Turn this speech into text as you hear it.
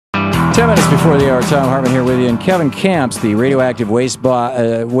10 minutes before the hour, Thom Hartmann here with you. And Kevin Camps, the radioactive waste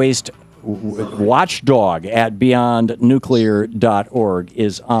watchdog at beyondnuclear.org,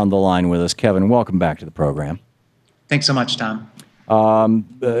 is on the line with us. Kevin, welcome back to the program. Thanks so much, Tom.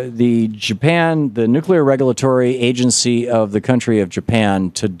 The Nuclear Regulatory Agency of the country of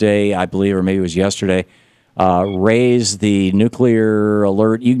Japan today, I believe, or maybe it was yesterday, raised the nuclear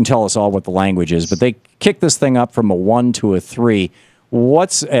alert. You can tell us all what the language is, but they kicked this thing up from a 1 to a 3.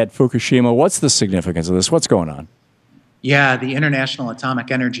 What's at Fukushima? What's the significance of this? What's going on? Yeah, the International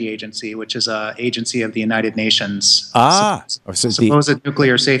Atomic Energy Agency, which is an agency of the United Nations. Supposed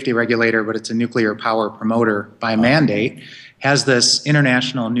nuclear safety regulator, but it's a nuclear power promoter by mandate, has this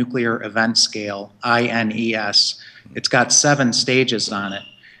International Nuclear Event Scale, INES. It's got 7 stages on it.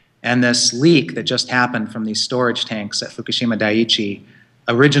 And this leak that just happened from these storage tanks at Fukushima Daiichi,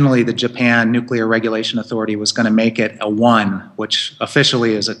 originally the Japan Nuclear Regulation Authority was going to make it a 1, which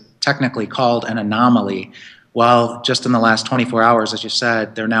officially is technically called an anomaly. Well, just in the last 24 hours, as you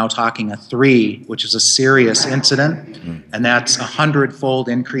said, they're now talking a 3, which is a serious incident, and that's a 100-fold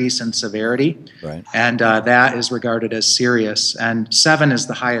increase in severity. Right. And that is regarded as serious. And 7 is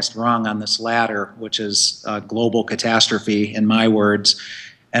the highest rung on this ladder, which is a global catastrophe, in my words.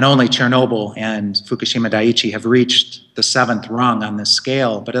 And only Chernobyl and Fukushima Daiichi have reached the 7th rung on this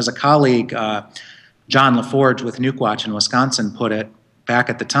scale. But as a colleague, John LaForge with Nukewatch in Wisconsin put it back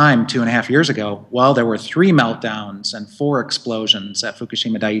at the time, 2.5 years ago, well, there were 3 meltdowns and 4 explosions at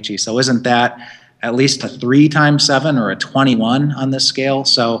Fukushima Daiichi. So isn't that at least a 3 times 7 or a 21 on this scale?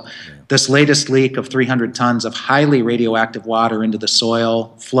 So this latest leak of 300 tons of highly radioactive water into the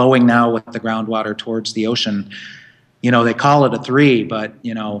soil, flowing now with the groundwater towards the ocean, they call it a 3, but,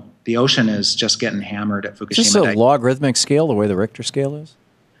 the ocean is just getting hammered at Fukushima. Is this a logarithmic scale, the way the Richter scale is?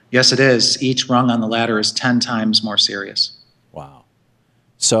 Yes, it is. Each rung on the ladder is 10 times more serious. Wow.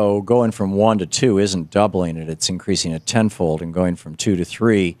 So going from 1 to 2 isn't doubling it, it's increasing it 10-fold, and going from 2 to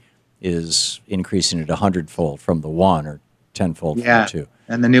 3 is increasing it 100-fold from the 1 or 10-fold from the 2.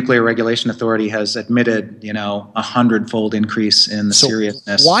 And the Nuclear Regulation Authority has admitted, a 100-fold increase in the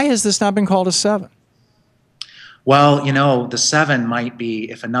seriousness. Why has this not been called a 7? Well, the 7 might be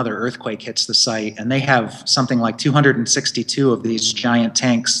if another earthquake hits the site, and they have something like 262 of these giant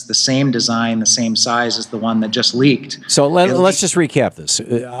tanks, the same design, the same size as the one that just leaked. So let's just recap this.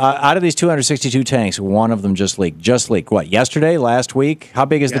 Out of these 262 tanks, one of them just leaked. Just leaked, what, yesterday, last week? How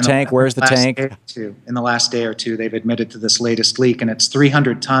big is the tank? Where's the tank? In the last day or two, they've admitted to this latest leak, and it's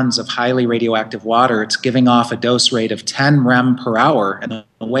 300 tons of highly radioactive water. It's giving off a dose rate of 10 rem per hour, and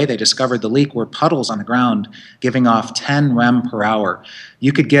the way they discovered the leak were puddles on the ground giving off 10 rem per hour.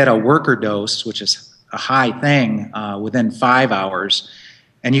 You could get a worker dose, which is a high thing, within 5 hours,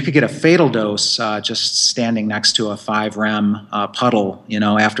 and you could get a fatal dose just standing next to a 5 rem puddle,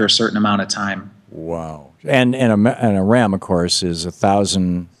 after a certain amount of time. Wow. And a rem, of course, is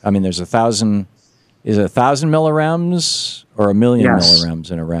 1,000. I mean, there's 1,000. Is it 1,000 millirems or 1,000,000 millirems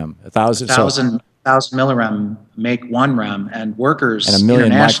in a rem? 1,000 millirem make 1 rem, and workers and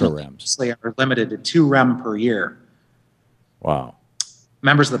 1,000,000 microrems are limited to 2 rem per year. Wow.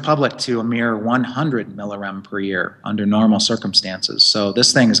 Members of the public to a mere 100 millirem per year under normal circumstances. So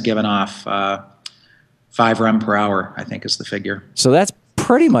this thing is giving off 5 rem per hour, I think is the figure. So that's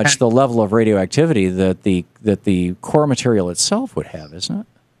pretty much the level of radioactivity that the core material itself would have, isn't it?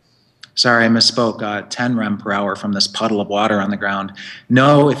 Sorry, I misspoke. 10 rem per hour from this puddle of water on the ground.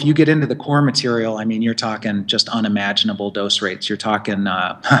 No, if you get into the core material, I mean, you're talking just unimaginable dose rates. You're talking,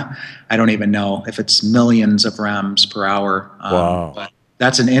 I don't even know if it's millions of rems per hour. Wow. But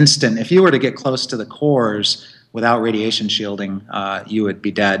that's an instant. If you were to get close to the cores without radiation shielding, you would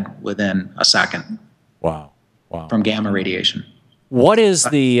be dead within a second. Wow. Wow. From gamma radiation. What is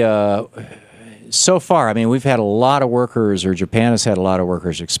the... So far, I mean, we've had a lot of workers, or Japan has had a lot of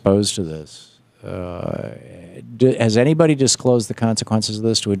workers exposed to this. Has anybody disclosed the consequences of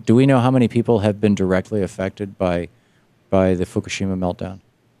this? Do we know how many people have been directly affected by the Fukushima meltdown?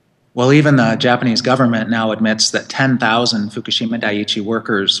 Well, even the Japanese government now admits that 10,000 Fukushima Daiichi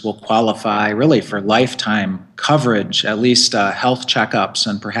workers will qualify really for lifetime coverage, at least health checkups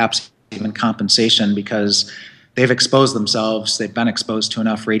and perhaps even compensation, because they've exposed themselves, they've been exposed to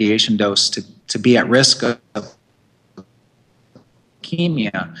enough radiation dose to be at risk of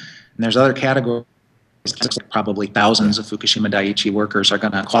leukemia. And there's other categories probably thousands of Fukushima Daiichi workers are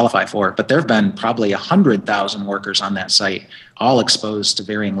going to qualify for it, but there have been probably 100,000 workers on that site, all exposed to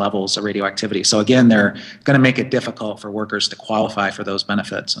varying levels of radioactivity. So again, they're going to make it difficult for workers to qualify for those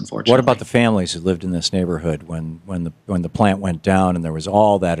benefits, unfortunately. What about the families who lived in this neighborhood when the plant went down and there was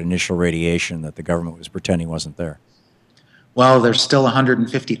all that initial radiation that the government was pretending wasn't there? Well, there's still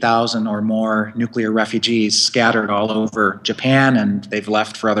 150,000 or more nuclear refugees scattered all over Japan, and they've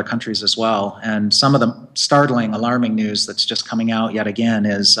left for other countries as well. And some of the startling, alarming news that's just coming out yet again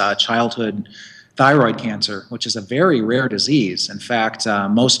is childhood thyroid cancer, which is a very rare disease. In fact,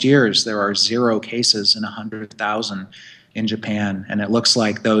 most years there are 0 cases in 100,000 in Japan, and it looks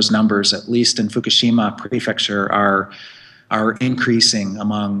like those numbers, at least in Fukushima Prefecture, are increasing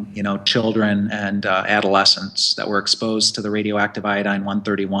among children and adolescents that were exposed to the radioactive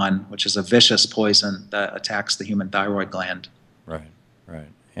iodine-131, which is a vicious poison that attacks the human thyroid gland. Right, right,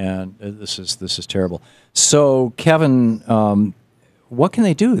 and this is terrible. So, Kevin, what can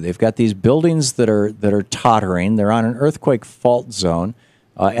they do? They've got these buildings that are tottering. They're on an earthquake fault zone.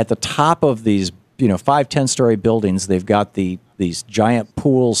 At the top of these 5-10-story buildings, they've got these giant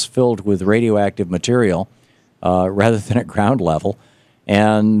pools filled with radioactive material. Rather than at ground level,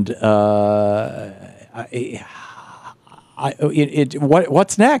 and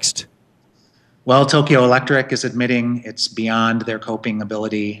what's next? Well, Tokyo Electric is admitting it's beyond their coping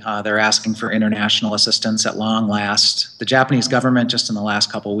ability. They're asking for international assistance at long last. The Japanese government, just in the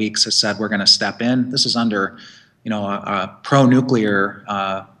last couple of weeks, has said we're going to step in. This is under, a pro-nuclear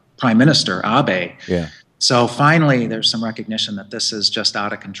Prime Minister Abe. Yeah. So finally, there's some recognition that this is just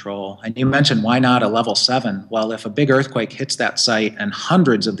out of control. And you mentioned, why not a level 7? Well, if a big earthquake hits that site and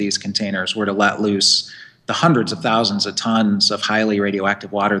hundreds of these containers were to let loose the hundreds of thousands of tons of highly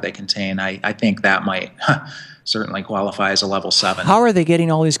radioactive water they contain, I think that might certainly qualify as a level 7. How are they getting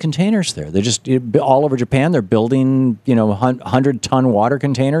all these containers there? They're just all over Japan. They're building, 100-ton water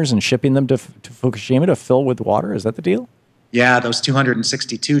containers and shipping them to Fukushima to fill with water. Is that the deal? Yeah, those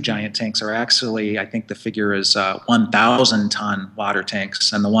 262 giant tanks are actually, I think the figure is 1,000-ton water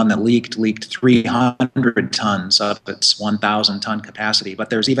tanks, and the one that leaked 300 tons of its 1,000-ton capacity. But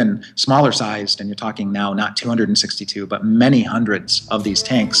there's even smaller sized, and you're talking now not 262, but many hundreds of these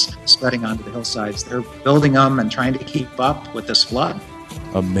tanks spreading onto the hillsides. They're building them and trying to keep up with this flood.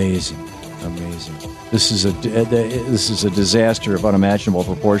 Amazing. This is a disaster of unimaginable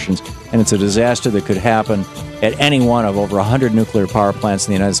proportions, and it's a disaster that could happen at any one of over 100 nuclear power plants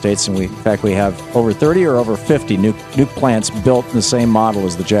in the United States. And in fact, we have over 30 or over 50 nuke plants built in the same model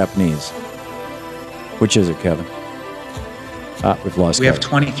as the Japanese. Which is it, Kevin? We've lost. We have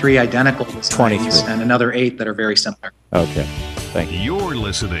 23 identical designs 23. And another 8 that are very similar. Okay, thank you. You're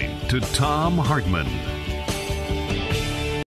listening to Thom Hartmann.